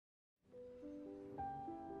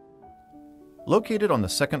Located on the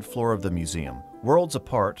second floor of the museum, Worlds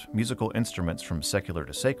Apart, Musical Instruments from Secular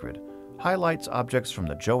to Sacred, highlights objects from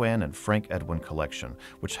the JoAnn and Frank Edwinn collection,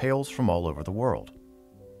 which hails from all over the world.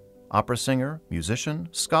 Opera singer, musician,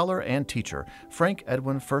 scholar, and teacher, Frank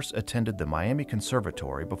Edwinn first attended the Miami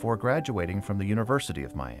Conservatory before graduating from the University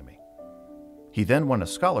of Miami. He then won a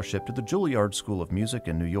scholarship to the Juilliard School of Music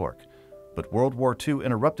in New York, but World War II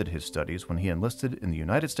interrupted his studies when he enlisted in the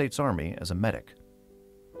United States Army as a medic.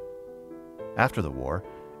 After the war,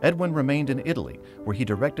 Edwinn remained in Italy, where he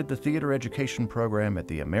directed the theater education program at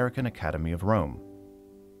the American Academy of Rome.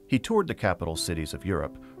 He toured the capital cities of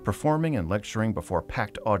Europe, performing and lecturing before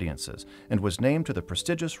packed audiences, and was named to the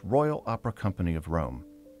prestigious Royal Opera Company of Rome.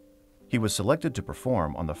 He was selected to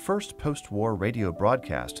perform on the first post-war radio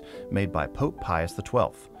broadcast made by Pope Pius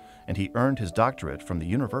XII, and he earned his doctorate from the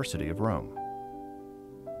University of Rome.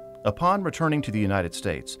 Upon returning to the United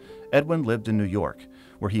States, Edwinn lived in New York,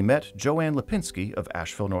 where he met JoAnn Lipinski of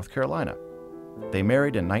Asheville, North Carolina. They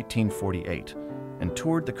married in 1948 and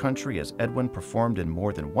toured the country as Edwinn performed in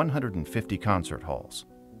more than 150 concert halls.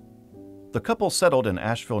 The couple settled in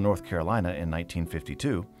Asheville, North Carolina in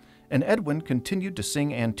 1952, and Edwinn continued to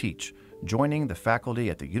sing and teach, joining the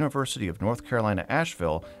faculty at the University of North Carolina,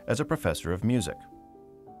 Asheville as a professor of music.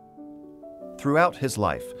 Throughout his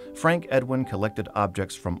life, Frank Edwinn collected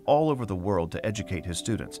objects from all over the world to educate his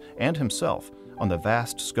students and himself on the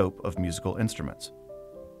vast scope of musical instruments.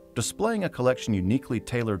 Displaying a collection uniquely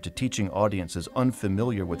tailored to teaching audiences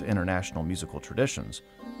unfamiliar with international musical traditions,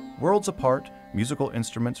 Worlds Apart, Musical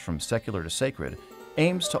Instruments from Secular to Sacred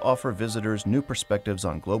aims to offer visitors new perspectives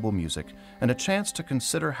on global music and a chance to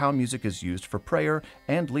consider how music is used for prayer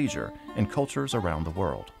and leisure in cultures around the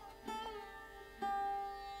world.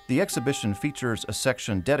 The exhibition features a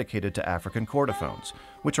section dedicated to African chordophones,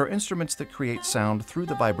 which are instruments that create sound through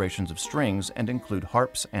the vibrations of strings and include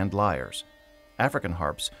harps and lyres. African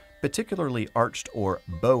harps, particularly arched or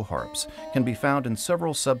bow harps, can be found in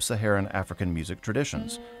several sub-Saharan African music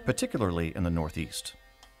traditions, particularly in the Northeast.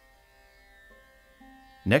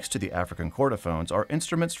 Next to the African chordophones are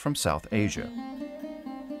instruments from South Asia.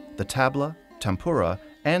 The tabla, tampura,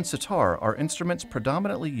 and sitar are instruments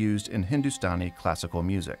predominantly used in Hindustani classical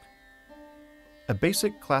music. A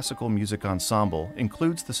basic classical music ensemble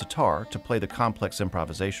includes the sitar to play the complex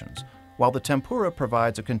improvisations, while the tampura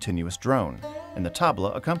provides a continuous drone, and the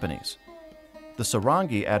tabla accompanies. The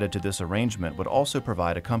sarangi added to this arrangement would also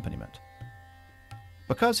provide accompaniment.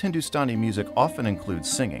 Because Hindustani music often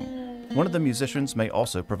includes singing, one of the musicians may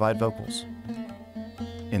also provide vocals.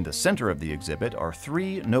 In the center of the exhibit are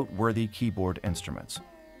three noteworthy keyboard instruments.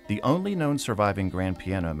 The only known surviving grand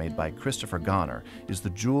piano made by Christopher Goner is the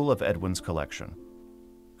jewel of Edwinn's collection.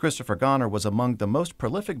 Christopher Goner was among the most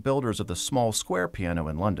prolific builders of the small square piano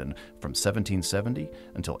in London from 1770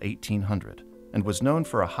 until 1800, and was known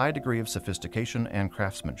for a high degree of sophistication and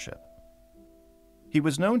craftsmanship. He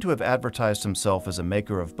was known to have advertised himself as a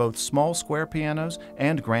maker of both small square pianos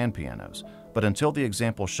and grand pianos, but until the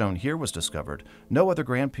example shown here was discovered, no other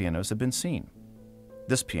grand pianos had been seen.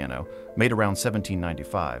 This piano, made around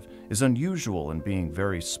 1795, is unusual in being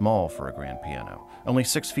very small for a grand piano, only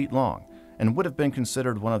 6 feet long, and would have been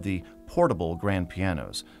considered one of the portable grand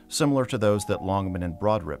pianos, similar to those that Longman and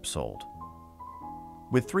Broadrip sold.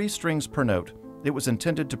 With 3 strings per note, it was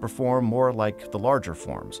intended to perform more like the larger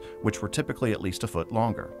forms, which were typically at least a foot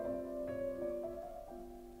longer.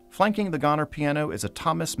 Flanking the Goner piano is a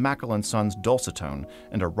Thomas Mackall & Sons dulcitone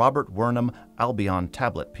and a Robert Wernham Albion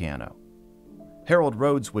tablet piano. Harold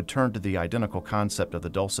Rhodes would turn to the identical concept of the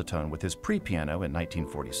dulcitone with his pre-piano in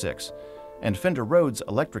 1946, and Fender Rhodes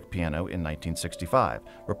electric piano in 1965,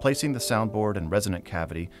 replacing the soundboard and resonant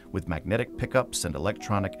cavity with magnetic pickups and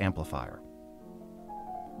electronic amplifier.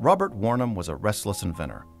 Robert Wernham was a restless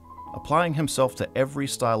inventor, applying himself to every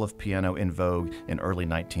style of piano in vogue in early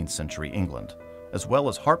 19th century England, as well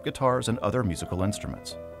as harp guitars and other musical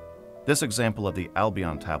instruments. This example of the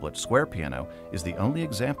Albion tablet square piano is the only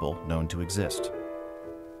example known to exist.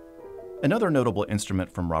 Another notable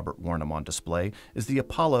instrument from Robert Wernham on display is the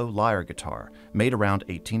Apollo lyre guitar, made around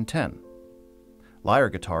 1810. Lyre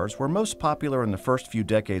guitars were most popular in the first few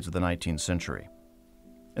decades of the 19th century.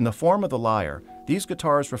 In the form of the lyre, these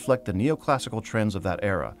guitars reflect the neoclassical trends of that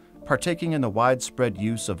era, partaking in the widespread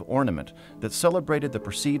use of ornament that celebrated the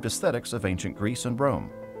perceived aesthetics of ancient Greece and Rome.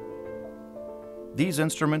 These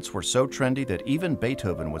instruments were so trendy that even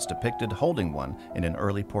Beethoven was depicted holding one in an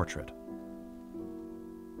early portrait.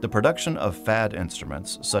 The production of fad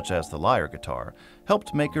instruments, such as the lyre guitar,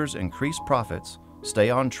 helped makers increase profits, stay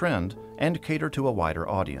on trend, and cater to a wider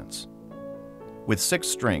audience. With 6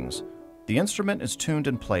 strings, The instrument is tuned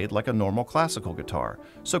and played like a normal classical guitar,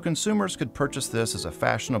 so consumers could purchase this as a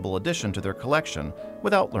fashionable addition to their collection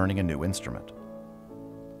without learning a new instrument.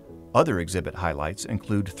 Other exhibit highlights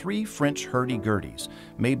include 3 French hurdy-gurdies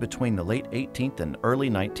made between the late 18th and early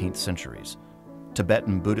 19th centuries,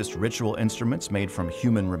 Tibetan Buddhist ritual instruments made from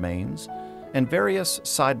human remains, and various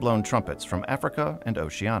side-blown trumpets from Africa and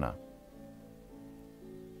Oceania.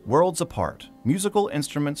 Worlds Apart, Musical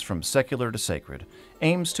Instruments from Secular to Sacred,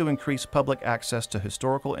 aims to increase public access to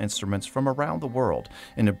historical instruments from around the world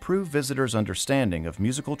and improve visitors' understanding of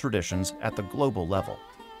musical traditions at the global level.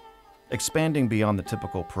 Expanding beyond the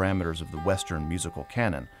typical parameters of the Western musical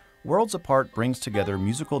canon, Worlds Apart brings together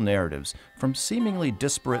musical narratives from seemingly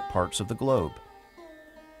disparate parts of the globe.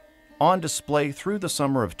 On display through the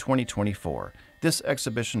summer of 2024, this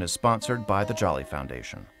exhibition is sponsored by the Jolly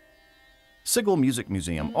Foundation. Sigal Music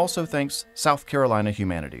Museum also thanks South Carolina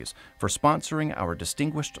Humanities for sponsoring our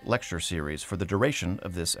distinguished lecture series for the duration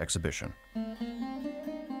of this exhibition.